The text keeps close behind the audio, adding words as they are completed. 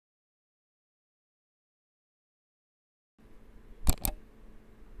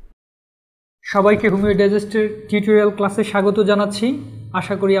সবাইকে হোমিওডাইজেস্টের টিউটোরিয়াল ক্লাসে স্বাগত জানাচ্ছি।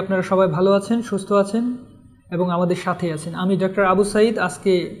 আশা করি আপনারা সবাই ভালো আছেন, সুস্থ আছেন এবং আমাদের সাথে আছেন। আমি ডক্টর আবু সাইদ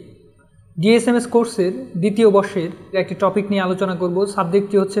আজকে ডিএসএমএস কোর্সের দ্বিতীয় বর্ষের একটি টপিক নিয়ে আলোচনা করব।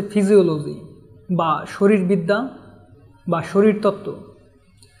 সাবজেক্টটি হচ্ছে ফিজিওলজি বা শরীরবিদ্যা বা শরীরতত্ত্ব।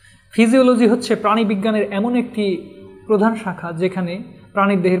 ফিজিওলজি হচ্ছে প্রাণীবিজ্ঞানের এমন একটি প্রধান শাখা যেখানে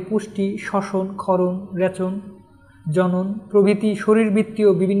প্রাণীর দেহের পুষ্টি, শ্বসন, ক্ষরণ, রেচন, জনন প্রভৃতি শরীরবৃত্তীয়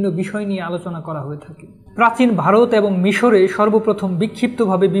বিভিন্ন বিষয় নিয়ে আলোচনা করা হয়ে থাকে। প্রাচীন ভারত এবং মিশরে সর্বপ্রথম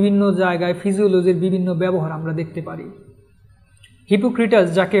বিক্ষিপ্তভাবে বিভিন্ন জায়গায় ফিজিওলজির বিভিন্ন ব্যবহার আমরা দেখতে পারি। হিপোক্রেটাস,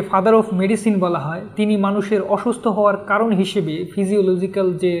 যাকে ফাদার অফ মেডিসিন বলা হয়, তিনি মানুষের অসুস্থ হওয়ার কারণ হিসেবে ফিজিওলজিক্যাল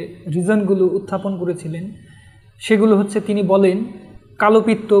যে রিজনগুলো উত্থাপন করেছিলেন সেগুলো হচ্ছে, তিনি বলেন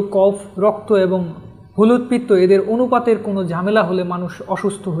কালোপিত্ত, কফ, রক্ত এবং হলুদ পিত্ত এদের অনুপাতের কোনো ঝামেলা হলে মানুষ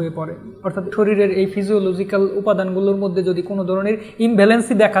অসুস্থ হয়ে পড়ে। অর্থাৎ শরীরের এই ফিজিওলজিক্যাল উপাদানগুলোর মধ্যে যদি কোনো ধরনের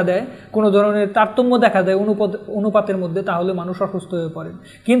ইমব্যালেন্সি দেখা দেয়, কোনো ধরনের তারতম্য দেখা দেয় অনুপাতের মধ্যে, তাহলে মানুষ অসুস্থ হয়ে পড়েন।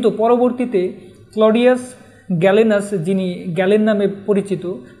 কিন্তু পরবর্তীতে ক্লডিয়াস গ্যালেনাস, যিনি গ্যালেন নামে পরিচিত,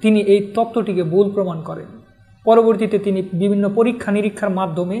 তিনি এই তত্ত্বটিকে ভুল প্রমাণ করেন। পরবর্তীতে তিনি বিভিন্ন পরীক্ষা নিরীক্ষার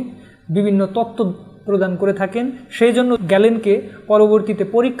মাধ্যমে বিভিন্ন তত্ত্ব প্রদান করে থাকেন। সেই জন্য গ্যালেনকে পরবর্তীতে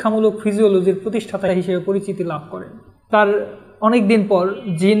পরীক্ষামূলক ফিজিওলজির প্রতিষ্ঠাতা হিসেবে পরিচিতি লাভ করেন। তার অনেক দিন পর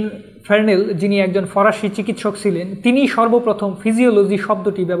জিন ফার্নেল, যিনি একজন ফরাসি চিকিৎসক ছিলেন, তিনি সর্বপ্রথম ফিজিওলজি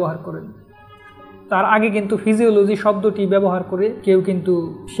শব্দটি ব্যবহার করেন। তার আগে কিন্তু ফিজিওলজি শব্দটি ব্যবহার করে কেউ কিন্তু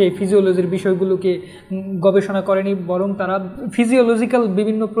সেই ফিজিওলজির বিষয়গুলোকে গবেষণা করেনি, বরং তারা ফিজিওলজিক্যাল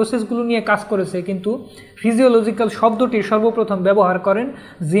বিভিন্ন প্রসেসগুলো নিয়ে কাজ করেছে। কিন্তু ফিজিওলজিক্যাল শব্দটি সর্বপ্রথম ব্যবহার করেন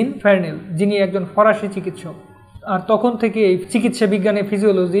জিন ফার্নেল, যিনি একজন ফরাসি চিকিৎসক। আর তখন থেকে এই চিকিৎসা বিজ্ঞানে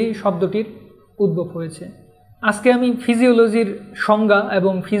ফিজিওলজি শব্দটির উদ্ভব হয়েছে। আজকে আমি ফিজিওলজির সংজ্ঞা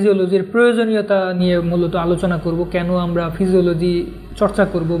এবং ফিজিওলজির প্রয়োজনীয়তা নিয়ে মূলত আলোচনা করব। কেন আমরা ফিজিওলজি চর্চা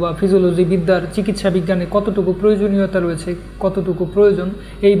করব বা ফিজিওলজি বিদ্যার চিকিৎসা বিজ্ঞানে কতটুকু প্রয়োজনীয়তা রয়েছে, কতটুকু প্রয়োজন,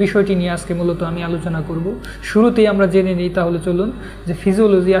 এই বিষয়টি নিয়ে আজকে মূলত আমি আলোচনা করব। শুরুতেই আমরা জেনে নিই, তাহলে চলুন, যে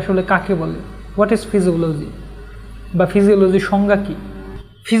ফিজিওলজি আসলে কাকে বলে। হোয়াট ইজ ফিজিওলজি বা ফিজিওলজির সংজ্ঞা কী?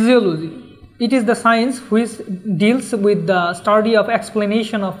 Physiology, it is the science which deals with the study of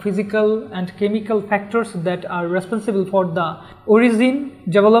explanation of physical and chemical factors that are responsible for the origin,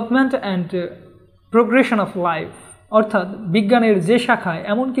 development and progression of life. অর্থাৎ বিজ্ঞানের যে শাখায়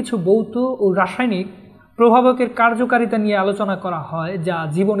এমন কিছু ভৌত ও রাসায়নিক প্রভাবকের কার্যকারিতা নিয়ে আলোচনা করা হয় যা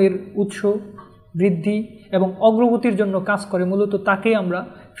জীবনের উৎস, বৃদ্ধি এবং অগ্রগতির জন্য কাজ করে, মূলত তাকেই আমরা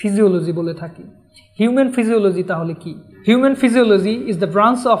ফিজিওলজি বলে থাকি। হিউম্যান ফিজিওলজি তাহলে কি? Human physiology is the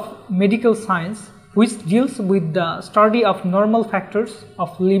branch of medical science which deals with the study of normal factors of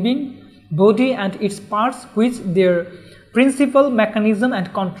living body and its parts, which their principal mechanism and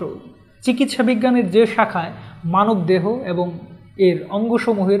control. চিকিৎসা বিজ্ঞানের যে শাখায় মানব দেহ এবং এর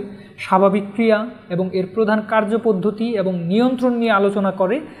অঙ্গসমূহের স্বাভাবিক ক্রিয়া এবং এর প্রধান কার্যপদ্ধতি এবং নিয়ন্ত্রণ নিয়ে আলোচনা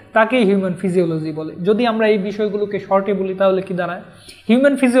করে, তাকে হিউম্যান ফিজিওলজি বলে। যদি আমরা এই বিষয়গুলোকে শর্টে বলি তাহলে কি দাঁড়ায়?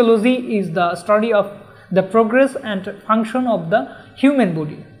 Human physiology is the study of the progress and function of the human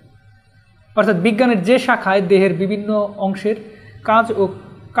body. অর্থাৎ বিজ্ঞানের যে শাখায় দেহের বিভিন্ন অংশের কাজ ও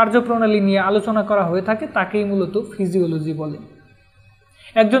কার্যপ্রণালী নিয়ে আলোচনা করা হয়ে থাকে, তাকেই মূলত ফিজিওলজি বলে।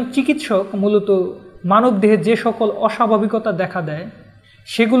 একজন চিকিৎসক মূলত মানব দেহে যে সকল অস্বাভাবিকতা দেখা দেয়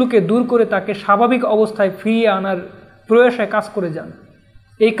সেগুলোকে দূর করে তাকে স্বাভাবিক অবস্থায় ফিরিয়ে আনার প্রয়াসে কাজ করে যান।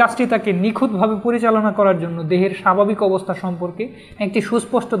 এই কাজটি তাকে নিখুঁতভাবে পরিচালনা করার জন্য দেহের স্বাভাবিক অবস্থা সম্পর্কে একটি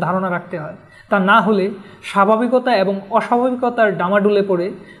সুস্পষ্ট ধারণা রাখতে হয়। তা না হলে স্বাভাবিকতা এবং অস্বাভাবিকতার ডামাডুলে পড়ে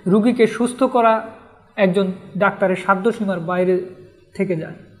রোগীকে সুস্থ করা একজন ডাক্তারের সাধ্যসীমার বাইরে থেকে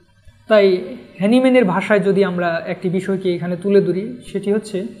যায়। তাই হ্যানিম্যানের ভাষায় যদি আমরা একটি বিষয়কে এখানে তুলে ধরি, সেটি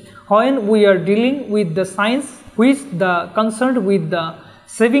হচ্ছে, when we are dealing with the science which the concerned with the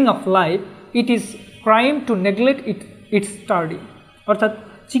saving of life, it is crime to neglect its study. অর্থাৎ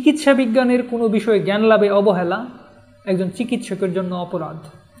চিকিৎসা বিজ্ঞানের কোনো বিষয়ে জ্ঞান লাভে অবহেলা একজন চিকিৎসকের জন্য অপরাধ।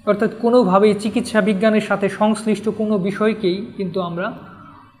 অর্থাৎ কোনোভাবেই চিকিৎসা বিজ্ঞানের সাথে সংশ্লিষ্ট কোনো বিষয়কেই কিন্তু আমরা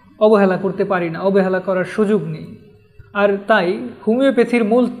অবহেলা করতে পারি না, অবহেলা করার সুযোগ নেই। আর তাই হোমিওপ্যাথির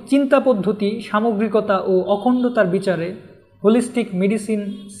মূল চিন্তা পদ্ধতি সামগ্রিকতা ও অখণ্ডতার বিচারে হোলিস্টিক মেডিসিন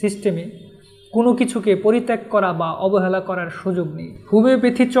সিস্টেমে কোনো কিছুকে পরিত্যাগ করা বা অবহেলা করার সুযোগ নেই।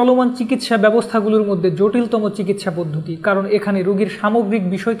 হোমিওপ্যাথির চলমান চিকিৎসা ব্যবস্থাগুলোর মধ্যে জটিলতম চিকিৎসা পদ্ধতি, কারণ এখানে রোগীর সামগ্রিক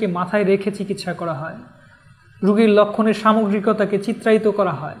বিষয়কে মাথায় রেখে চিকিৎসা করা হয়, রোগীর লক্ষণের সামগ্রিকতাকে চিত্রায়িত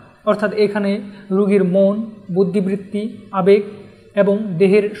করা হয়। অর্থাৎ এখানে রোগীর মন, বুদ্ধিবৃত্তি, আবেগ এবং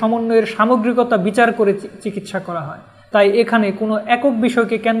দেহের সমন্বয়ের সামগ্রিকতা বিচার করে চিকিৎসা করা হয়। তাই এখানে কোনো একক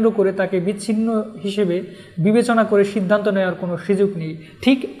বিষয়কে কেন্দ্র করে তাকে বিচ্ছিন্ন হিসেবে বিবেচনা করে সিদ্ধান্ত নেওয়ার কোনো সুযোগ নেই।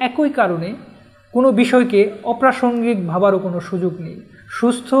 ঠিক একই কারণে কোনো বিষয়কে অপ্রাসঙ্গিক ভাবারও কোনো সুযোগ নেই।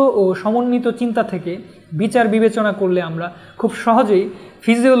 সুস্থ ও সমন্বিত চিন্তা থেকে বিচার বিবেচনা করলে আমরা খুব সহজেই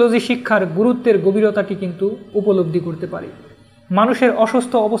ফিজিওলজি শিক্ষার গুরুত্বের গভীরতাটি কিন্তু উপলব্ধি করতে পারি। মানুষের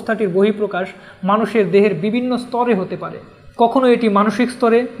অসুস্থ অবস্থাটির বহিঃপ্রকাশ মানুষের দেহের বিভিন্ন স্তরে হতে পারে। কখনো এটি মানসিক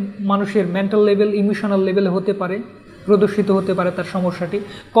স্তরে, মানুষের মেন্টাল লেভেল, ইমোশনাল লেভেলে হতে পারে, প্রদর্শিত হতে পারে তার সমস্যাটি,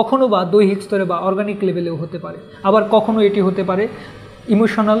 কখনো বা দৈহিক স্তরে বা অর্গানিক লেভেলেও হতে পারে। আবার কখনো এটি হতে পারে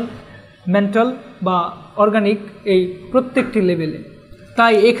ইমোশনাল, মেন্টাল বা অর্গানিক, এই প্রত্যেকটি লেভেলে।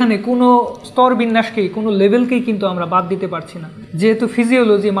 তাই এখানে কোনো স্তর বিন্যাসকেই, কোনো লেভেলকেই কিন্তু আমরা বাদ দিতে পারছি না। যেহেতু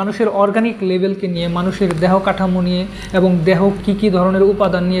ফিজিওলজি মানুষের অর্গানিক লেভেলকে নিয়ে, মানুষের দেহ কাঠামো নিয়ে এবং দেহ কী ধরনের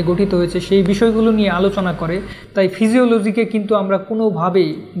উপাদান নিয়ে গঠিত হয়েছে সেই বিষয়গুলো নিয়ে আলোচনা করে, তাই ফিজিওলজিকে কিন্তু আমরা কোনোভাবেই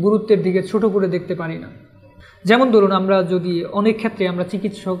গুরুত্বের দিকে ছোট করে দেখতে পারি না। যেমন ধরুন, আমরা যদি অনেক ক্ষেত্রে আমরা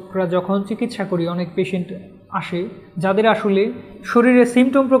চিকিৎসকরা যখন চিকিৎসা করি, অনেক পেশেন্ট আসে যাদের আসলে শরীরে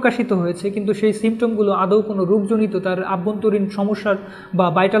সিমটম প্রকাশিত হয়েছে, কিন্তু সেই সিমটমগুলো আদৌ কোনো রোগজনিত, তার আভ্যন্তরীণ সমস্যার বা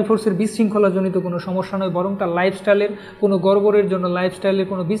ভাইটাল ফোর্সের বিশৃঙ্খলাজনিত কোনো সমস্যা নয়, বরং তার লাইফস্টাইলের কোনো গড়বড়ের জন্য, লাইফস্টাইলের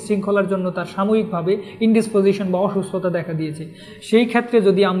কোনো বিশৃঙ্খলার জন্য তার সাময়িকভাবে ইনডিসপোজিশন বা অসুস্থতা দেখা দিয়েছে। সেই ক্ষেত্রে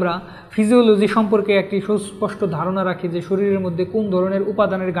যদি আমরা ফিজিওলজি সম্পর্কে একটি সুস্পষ্ট ধারণা রাখি যে শরীরের মধ্যে কোন ধরনের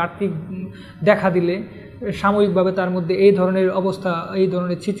উপাদানের ঘাটতি দেখা দিলে সাময়িকভাবে তার মধ্যে এই ধরনের অবস্থা, এই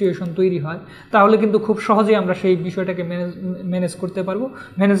ধরনের সিচুয়েশন তৈরি হয়, তাহলে কিন্তু খুব সহজেই আমরা সেই বিষয়টাকে ম্যানেজ করতে পারবো।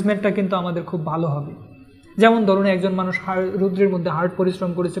 ম্যানেজমেন্টটা কিন্তু আমাদের খুব ভালো হবে। যেমন ধরুন, একজন মানুষ রৌদ্রের মধ্যে হার্ড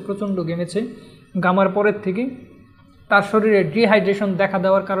পরিশ্রম করেছে, প্রচণ্ড ঘেমেছে, ঘামার পরের থেকে তার শরীরে ডিহাইড্রেশন দেখা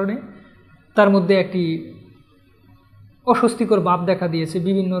দেওয়ার কারণে তার মধ্যে একটি অস্বস্তিকর ভাব দেখা দিয়েছে,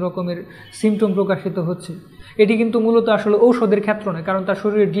 বিভিন্ন রকমের সিমটম প্রকাশিত হচ্ছে। এটি কিন্তু মূলত আসলে ঔষধের ক্ষেত্র নয়, কারণ তার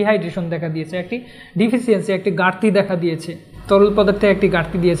শরীরে ডিহাইড্রেশন দেখা দিয়েছে, একটি ডিফিসিয়েন্সি, একটি ঘাটতি দেখা দিয়েছে, তরল পদার্থে একটি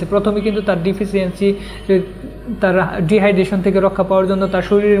ঘাটতি দিয়েছে। প্রথমে কিন্তু তার ডিফিসিয়েন্সি, তার ডিহাইড্রেশন থেকে রক্ষা পাওয়ার জন্য তার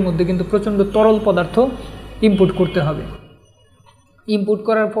শরীরের মধ্যে কিন্তু প্রচণ্ড তরল পদার্থ ইনপুট করতে হবে। ইনপুট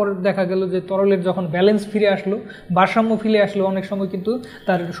করার পর দেখা গেল যে তরলের যখন ব্যালেন্স ফিরে আসলো, ভারসাম্য ফিরে আসলো, অনেক সময় কিন্তু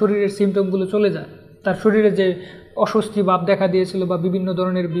তার শরীরের সিমটমগুলো চলে যায়। তার শরীরে যে অস্বস্তি ভাব দেখা দিয়েছিল বা বিভিন্ন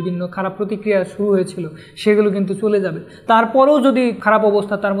ধরনের বিভিন্ন খারাপ প্রতিক্রিয়া শুরু হয়েছিল, সেগুলো কিন্তু চলে যাবে। তারপরেও যদি খারাপ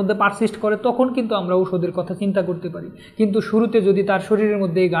অবস্থা তার মধ্যে পারসিস্ট করে, তখন কিন্তু আমরা ঔষধের কথা চিন্তা করতে পারি। কিন্তু শুরুতে যদি তার শরীরের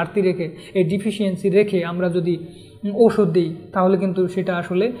মধ্যে এই ঘাটতি রেখে, এই ডিফিসিয়েন্সি রেখে আমরা যদি ঔষধ দিই, তাহলে কিন্তু সেটা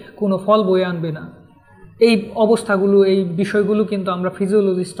আসলে কোনো ফল বয়ে আনবে না। এই অবস্থাগুলো, এই বিষয়গুলো কিন্তু আমরা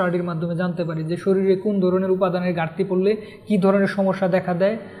ফিজিওলজি স্টাডির মাধ্যমে জানতে পারি যে শরীরে কোন ধরনের উপাদানের ঘাটতি পড়লে কী ধরনের সমস্যা দেখা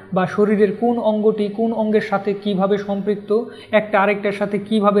দেয়, বা শরীরের কোন অঙ্গটি কোন অঙ্গের সাথে কিভাবে সম্পৃক্ত, একটা আরেকটার সাথে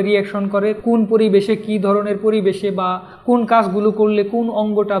কিভাবে রিয়াকশন করে, কোন পরিবেশে, কী ধরনের পরিবেশে বা কোন কাজগুলো করলে কোন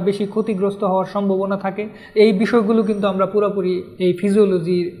অঙ্গটা বেশি ক্ষতিগ্রস্ত হওয়ার সম্ভাবনা থাকে। এই বিষয়গুলো কিন্তু আমরা পুরোপুরি এই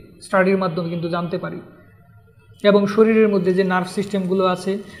ফিজিওলজি স্টাডির মাধ্যমে কিন্তু জানতে পারি। এবং শরীরের মধ্যে যে নার্ভ সিস্টেমগুলো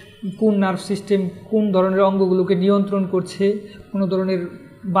আছে, কোন নার্ভ সিস্টেম কোন ধরনের অঙ্গগুলোকে নিয়ন্ত্রণ করছে, কোনো ধরনের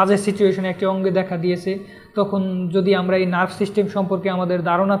বাজে সিচুয়েশন একটি অঙ্গে দেখা দিয়েছে, তখন যদি আমরা এই নার্ভ সিস্টেম সম্পর্কে আমাদের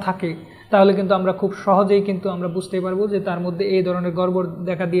ধারণা থাকে, তাহলে কিন্তু আমরা খুব সহজেই কিন্তু আমরা বুঝতে পারবো যে তার মধ্যে এই ধরনের গড়বড়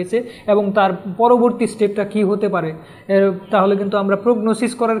দেখা দিয়েছে এবং তার পরবর্তী স্টেপটা কি হতে পারে। তাহলে কিন্তু আমরা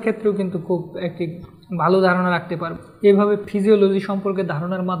প্রগনোসিস করার ক্ষেত্রেও কিন্তু খুব একটি ভালো ধারণা রাখতে পারবো। এইভাবে ফিজিওলজি সম্পর্কে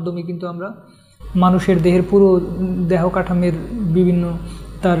ধারণার মাধ্যমে কিন্তু আমরা মানুষের দেহের পুরো দেহ কাঠামোর বিভিন্ন,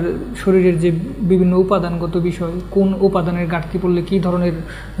 তার শরীরের যে বিভিন্ন উপাদানগত বিষয়, কোন উপাদানের ঘাটতি পড়লে কী ধরনের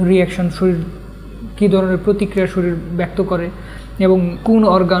রিয়াকশন শরীর, কী ধরনের প্রতিক্রিয়া শরীর ব্যক্ত করে, এবং কোন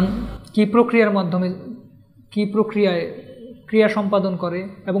অর্গান কী প্রক্রিয়ার মাধ্যমে কী প্রক্রিয়ায় ক্রিয়া সম্পাদন করে,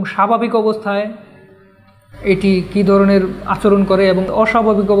 এবং স্বাভাবিক অবস্থায় এটি কী ধরনের আচরণ করে এবং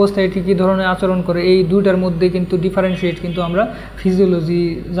অস্বাভাবিক অবস্থায় এটি কী ধরনের আচরণ করে। এই দুইটার মধ্যে কিন্তু ডিফারেন্সিয়েট কিন্তু আমরা ফিজিওলজি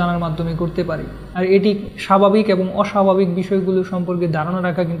জানার মাধ্যমে করতে পারি। আর এটি স্বাভাবিক এবং অস্বাভাবিক বিষয়গুলো সম্পর্কে ধারণা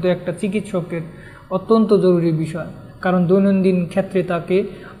রাখা কিন্তু একটা চিকিৎসকের অত্যন্ত জরুরি বিষয়, কারণ দৈনন্দিন ক্ষেত্রে তাকে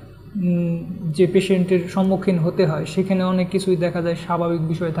যে পেশেন্টের সম্মুখীন হতে হয় সেখানে অনেক কিছুই দেখা যায় স্বাভাবিক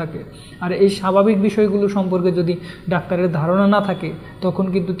বিষয় থাকে। আর এই স্বাভাবিক বিষয়গুলো সম্পর্কে যদি ডাক্তারের ধারণা না থাকে, তখন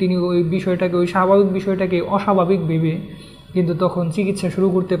কিন্তু তিনি ওই বিষয়টাকে, ওই স্বাভাবিক বিষয়টাকে অস্বাভাবিক ভেবে কিন্তু তখন চিকিৎসা শুরু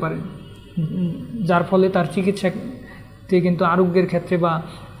করতে পারেন, যার ফলে তার চিকিৎসাতে কিন্তু আরোগ্যের ক্ষেত্রে বা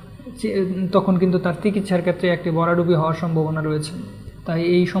তখন কিন্তু তার চিকিৎসার ক্ষেত্রে একটি ভরাডুবি হওয়ার সম্ভাবনা রয়েছে। তাই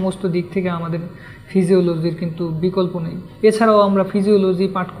এই সমস্ত দিক থেকে আমাদের ফিজিওলজির কিন্তু বিকল্প নেই। এছাড়াও আমরা ফিজিওলজি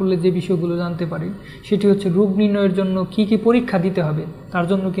পাঠ করলে যে বিষয়গুলো জানতে পারি সেটি হচ্ছে রোগ নির্ণয়ের জন্য কি কি পরীক্ষা দিতে হবে, তার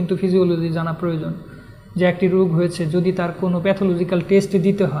জন্য কিন্তু ফিজিওলজি জানা প্রয়োজন। যে একটি রোগ হয়েছে, যদি তার কোনো প্যাথোলজিক্যাল টেস্ট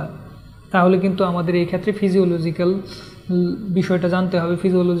দিতে হয়, তাহলে কিন্তু আমাদের এই ক্ষেত্রে ফিজিওলজিক্যাল বিষয়টা জানতে হবে।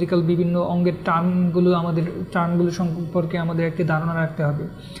 ফিজিওলজিক্যাল বিভিন্ন অঙ্গের টার্মগুলো সম্পর্কে আমাদের একটি ধারণা রাখতে হবে।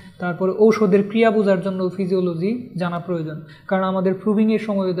 তারপরে ঔষধের ক্রিয়া বোঝার জন্য ফিজিওলজি জানা প্রয়োজন, কারণ আমাদের প্রুভিংয়ের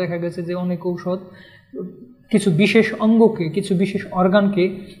সময় দেখা গেছে যে অনেক ঔষধ কিছু বিশেষ অঙ্গকে, কিছু বিশেষ অর্গানকে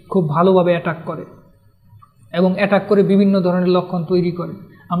খুব ভালোভাবে অ্যাটাক করে এবং অ্যাটাক করে বিভিন্ন ধরনের লক্ষণ তৈরি করে।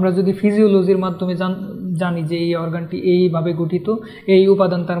 আমরা যদি ফিজিওলজির মাধ্যমে জানি যে এই অর্গানটি এইভাবে গঠিত, এই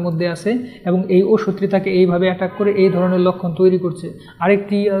উপাদান তার মধ্যে আছে এবং এই ওষুধটি তাকে এইভাবে অ্যাটাক করে এই ধরনের লক্ষণ তৈরি করছে,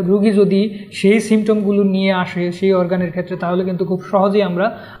 আরেকটি রোগী যদি সেই সিমটমগুলো নিয়ে আসে সেই অর্গানের ক্ষেত্রে, তাহলে কিন্তু খুব সহজেই আমরা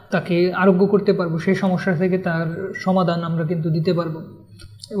তাকে আরোগ্য করতে পারবো, সেই সমস্যা থেকে তার সমাধান আমরা কিন্তু দিতে পারবো।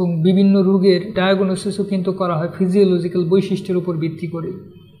 এবং বিভিন্ন রোগের ডায়াগনোসিসও কিন্তু করা হয় ফিজিওলজিক্যাল বৈশিষ্ট্যের উপর ভিত্তি করে।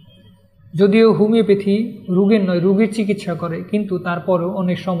 যদিও হোমিওপ্যাথি রোগের নয়, রোগের চিকিৎসা করে, কিন্তু তারপরও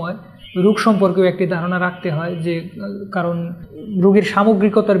অনেক সময় রোগ সম্পর্কেও একটি ধারণা রাখতে হয়, যে কারণ রোগের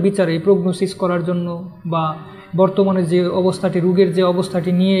সামগ্রিকতার বিচারে প্রগনোসিস করার জন্য বা বর্তমানে যে অবস্থাটি, রোগের যে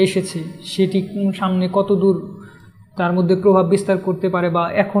অবস্থাটি নিয়ে এসেছে সেটি সামনে কত দূর তার মধ্যে প্রভাব বিস্তার করতে পারে, বা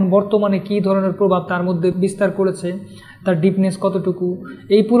এখন বর্তমানে কী ধরনের প্রভাব তার মধ্যে বিস্তার করেছে, তার ডিপনেস কতটুকু,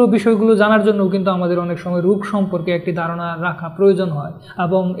 এই পুরো বিষয়গুলো জানার জন্যও কিন্তু আমাদের অনেক সময় রোগ সম্পর্কে একটি ধারণা রাখা প্রয়োজন হয়,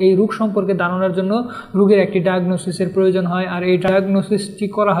 এবং এই রোগ সম্পর্কে ধারণার জন্য রোগের একটি ডায়াগনোসিসের প্রয়োজন হয়। আর এই ডায়াগনোসিসটি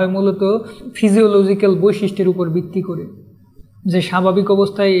করা হয় মূলত ফিজিওলজিক্যাল বৈশিষ্ট্যের উপর ভিত্তি করে, যে স্বাভাবিক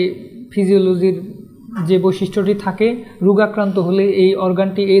অবস্থায় ফিজিওলজির যে বৈশিষ্ট্যটি থাকে, রোগাক্রান্ত হলে এই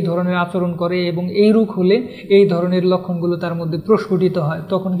অর্গানটি এই ধরনের আচরণ করে এবং এই রোগ হলে এই ধরনের লক্ষণগুলো তার মধ্যে প্রস্ফুটিত হয়।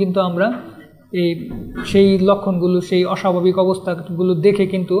 তখন কিন্তু আমরা সেই লক্ষণগুলো, সেই অস্বাভাবিক অবস্থাগুলো দেখে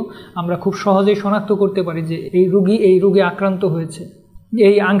কিন্তু আমরা খুব সহজেই শনাক্ত করতে পারি যে এই রোগী এই রোগে আক্রান্ত হয়েছে।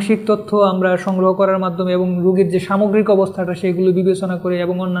 এই আংশিক তথ্য আমরা সংগ্রহ করার মাধ্যমে এবং রোগীর যে সামগ্রিক অবস্থাটা সেগুলো বিবেচনা করে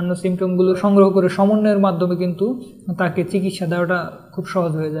এবং অন্যান্য সিমটমগুলো সংগ্রহ করে সমন্বয়ের মাধ্যমে কিন্তু তাকে চিকিৎসা দেওয়াটা খুব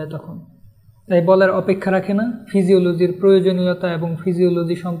সহজ হয়ে যায়। তখন তাই বলার অপেক্ষা রাখে না ফিজিওলজির প্রয়োজনীয়তা এবং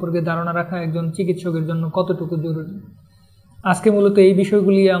ফিজিওলজি সম্পর্কে ধারণা রাখা একজন চিকিৎসকের জন্য কতটুকু জরুরি। আজকে মূলত এই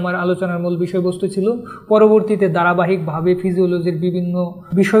বিষয়গুলি আমার আলোচনার মূল বিষয়বস্তু ছিল। পরবর্তীতে ধারাবাহিকভাবে ফিজিওলজির বিভিন্ন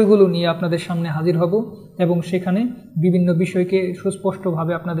বিষয়গুলো নিয়ে আপনাদের সামনে হাজির হব এবং সেখানে বিভিন্ন বিষয়কে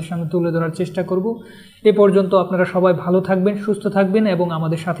সুস্পষ্টভাবে আপনাদের সামনে তুলে ধরার চেষ্টা করব। এ পর্যন্ত আপনারা সবাই ভালো থাকবেন, সুস্থ থাকবেন এবং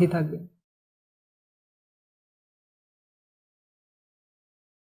আমাদের সাথেই থাকবেন।